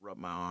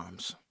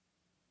arms.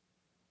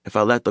 If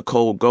I let the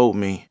cold goad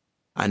me,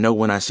 I know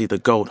when I see the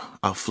goat,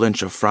 I'll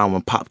flinch or frown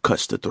when Pop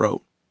cuts the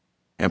throat.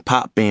 And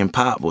Pop being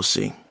Pop will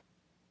see.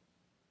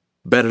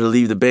 Better to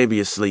leave the baby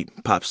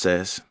asleep, Pop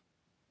says.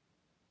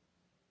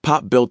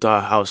 Pop built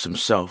our house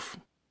himself,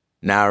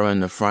 narrow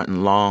in the front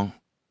and long,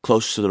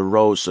 close to the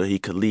road so he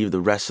could leave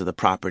the rest of the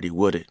property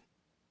wooded.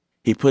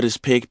 He put his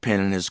pig pen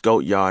and his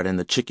goat yard and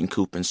the chicken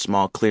coop in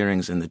small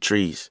clearings in the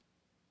trees.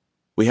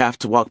 We have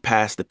to walk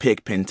past the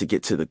pig pen to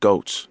get to the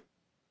goats.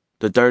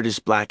 The dirt is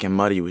black and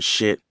muddy with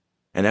shit,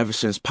 and ever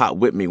since Pop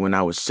whipped me when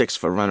I was 6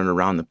 for running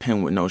around the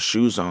pen with no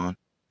shoes on,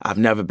 I've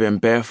never been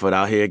barefoot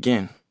out here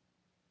again.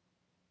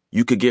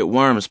 You could get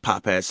worms,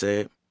 Pop had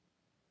said.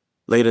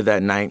 Later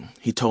that night,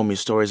 he told me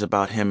stories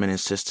about him and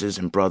his sisters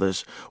and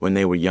brothers when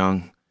they were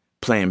young,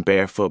 playing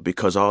barefoot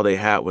because all they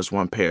had was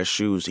one pair of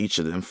shoes, each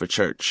of them, for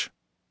church.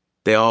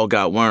 They all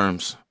got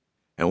worms,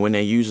 and when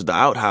they used the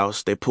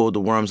outhouse, they pulled the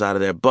worms out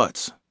of their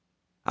butts.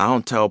 I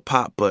don't tell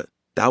Pop, but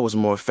that was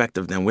more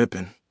effective than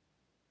whipping.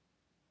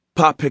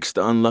 Pop picks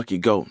the unlucky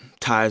goat,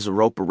 ties a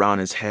rope around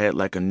his head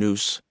like a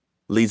noose,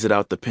 leads it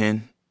out the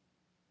pen.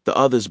 The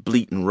others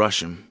bleat and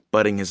rush him,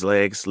 butting his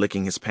legs,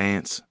 licking his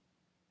pants.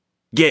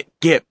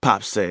 Get,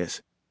 Pop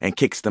says, and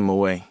kicks them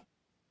away.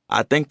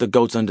 I think the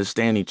goats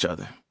understand each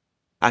other.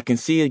 I can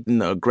see it in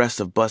the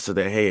aggressive bust of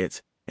their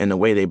heads and the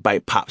way they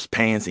bite Pop's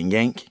pants and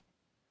yank.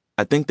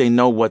 I think they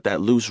know what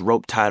that loose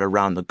rope tied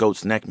around the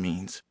goat's neck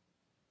means.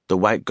 The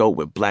white goat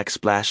with black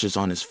splashes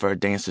on his fur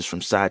dances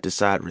from side to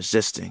side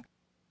resisting,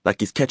 like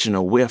he's catching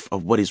a whiff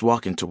of what he's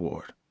walking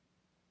toward.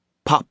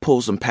 Pop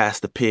pulls him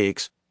past the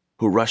pigs,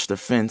 who rush the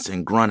fence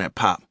and grunt at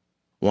Pop,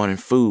 wanting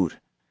food,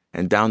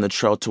 and down the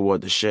trail toward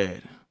the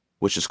shed,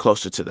 which is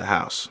closer to the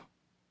house.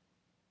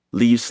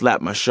 Leaves slap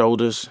my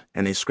shoulders,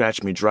 and they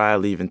scratch me dry,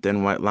 leaving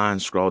thin white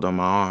lines scrawled on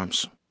my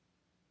arms.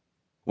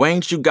 Why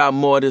ain't you got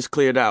more of this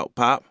cleared out,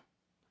 Pop?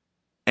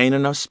 Ain't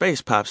enough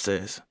space, Pop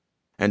says,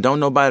 and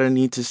don't nobody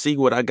need to see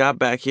what I got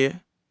back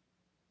here.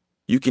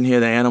 You can hear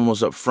the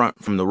animals up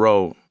front from the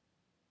road.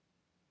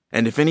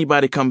 And if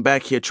anybody come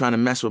back here trying to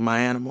mess with my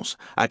animals,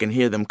 I can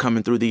hear them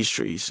coming through these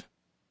trees.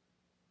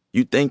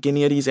 You think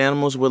any of these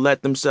animals will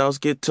let themselves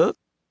get took?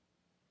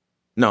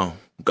 No,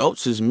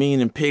 goats is mean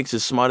and pigs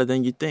is smarter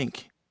than you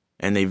think.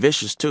 And they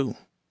vicious, too.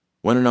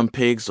 One of them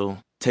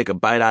pigs'll take a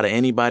bite out of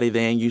anybody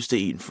they ain't used to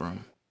eating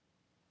from.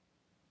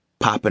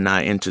 Pop and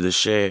I enter the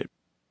shed.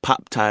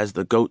 Pop ties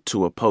the goat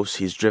to a post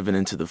he's driven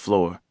into the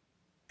floor,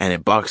 and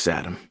it barks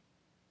at him.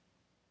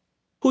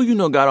 Who you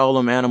know got all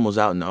them animals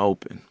out in the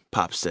open,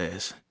 Pop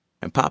says.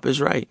 And Pop is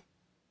right.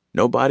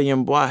 Nobody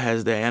in Bois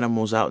has their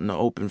animals out in the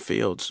open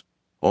fields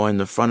or in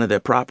the front of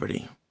their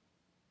property.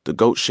 The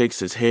goat shakes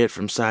his head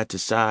from side to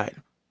side,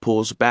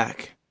 pulls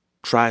back,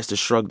 tries to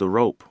shrug the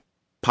rope.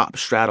 Pop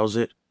straddles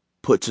it,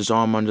 puts his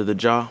arm under the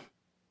jaw.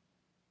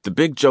 The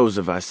big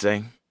Joseph, I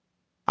say.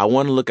 I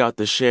want to look out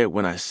the shed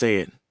when I say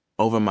it,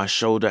 over my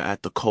shoulder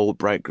at the cold,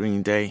 bright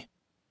green day,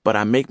 but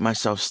I make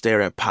myself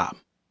stare at Pop,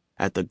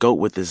 at the goat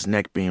with his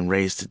neck being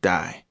raised to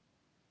die.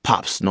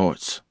 Pop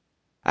snorts.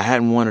 I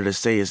hadn't wanted to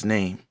say his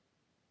name.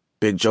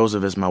 Big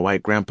Joseph is my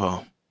white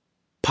grandpa.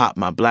 Pop,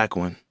 my black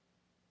one.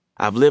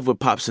 I've lived with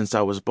Pop since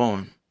I was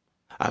born.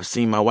 I've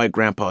seen my white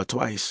grandpa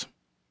twice.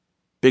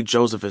 Big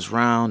Joseph is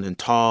round and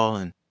tall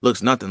and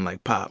looks nothing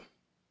like Pop.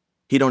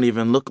 He don't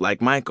even look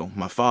like Michael,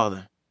 my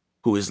father,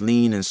 who is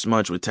lean and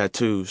smudged with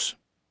tattoos.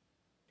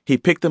 He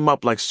picked them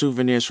up like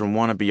souvenirs from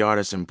wannabe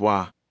artists in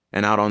Bois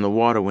and out on the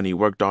water when he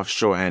worked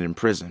offshore and in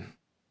prison.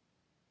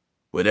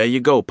 Well, there you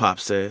go, Pop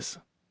says.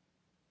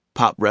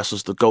 Pop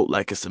wrestles the goat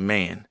like it's a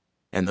man,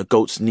 and the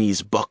goat's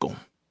knees buckle.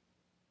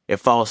 It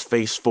falls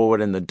face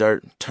forward in the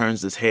dirt,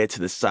 turns its head to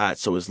the side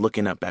so it's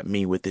looking up at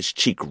me with its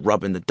cheek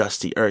rubbing the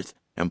dusty earth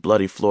and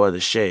bloody floor of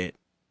the shed.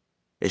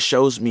 It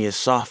shows me its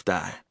soft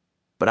eye,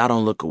 but I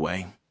don't look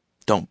away,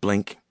 don't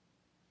blink.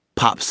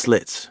 Pop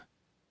slits.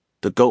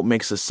 The goat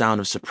makes a sound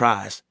of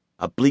surprise,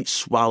 a bleat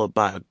swallowed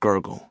by a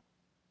gurgle.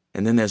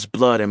 And then there's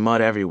blood and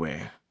mud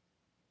everywhere.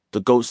 The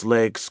goat's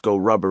legs go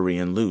rubbery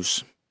and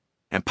loose,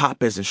 and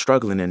Pop isn't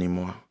struggling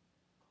anymore.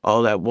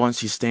 All at once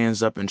he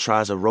stands up and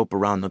tries a rope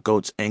around the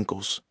goat's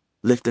ankles,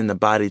 lifting the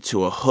body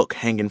to a hook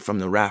hanging from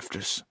the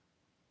rafters.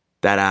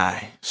 That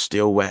eye,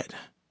 still wet,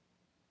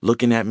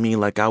 looking at me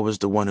like I was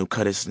the one who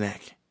cut his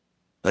neck,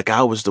 like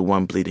I was the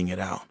one bleeding it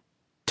out,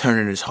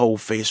 turning his whole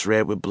face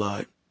red with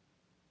blood.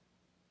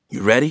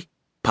 You ready?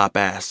 Pop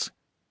asks.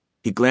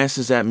 He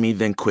glances at me,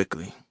 then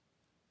quickly.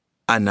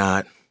 I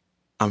nod.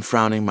 I'm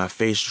frowning, my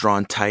face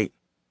drawn tight.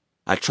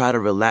 I try to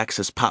relax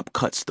as Pop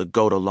cuts the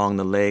goat along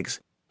the legs,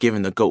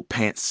 giving the goat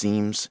pants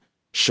seams,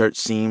 shirt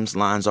seams,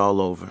 lines all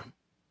over.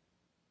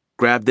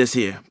 Grab this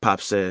here, Pop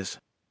says.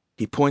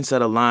 He points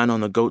at a line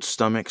on the goat's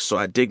stomach, so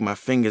I dig my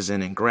fingers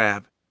in and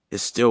grab.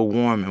 It's still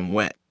warm and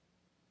wet.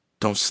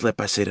 Don't slip,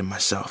 I say to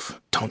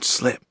myself. Don't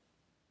slip.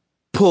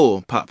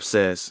 Pull, Pop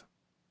says.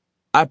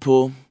 I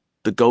pull.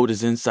 The goat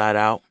is inside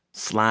out,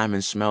 slime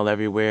and smell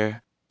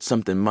everywhere,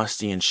 something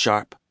musty and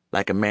sharp,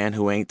 like a man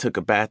who ain't took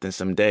a bath in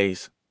some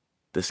days.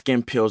 The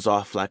skin peels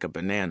off like a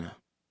banana.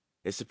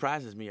 It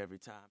surprises me every time.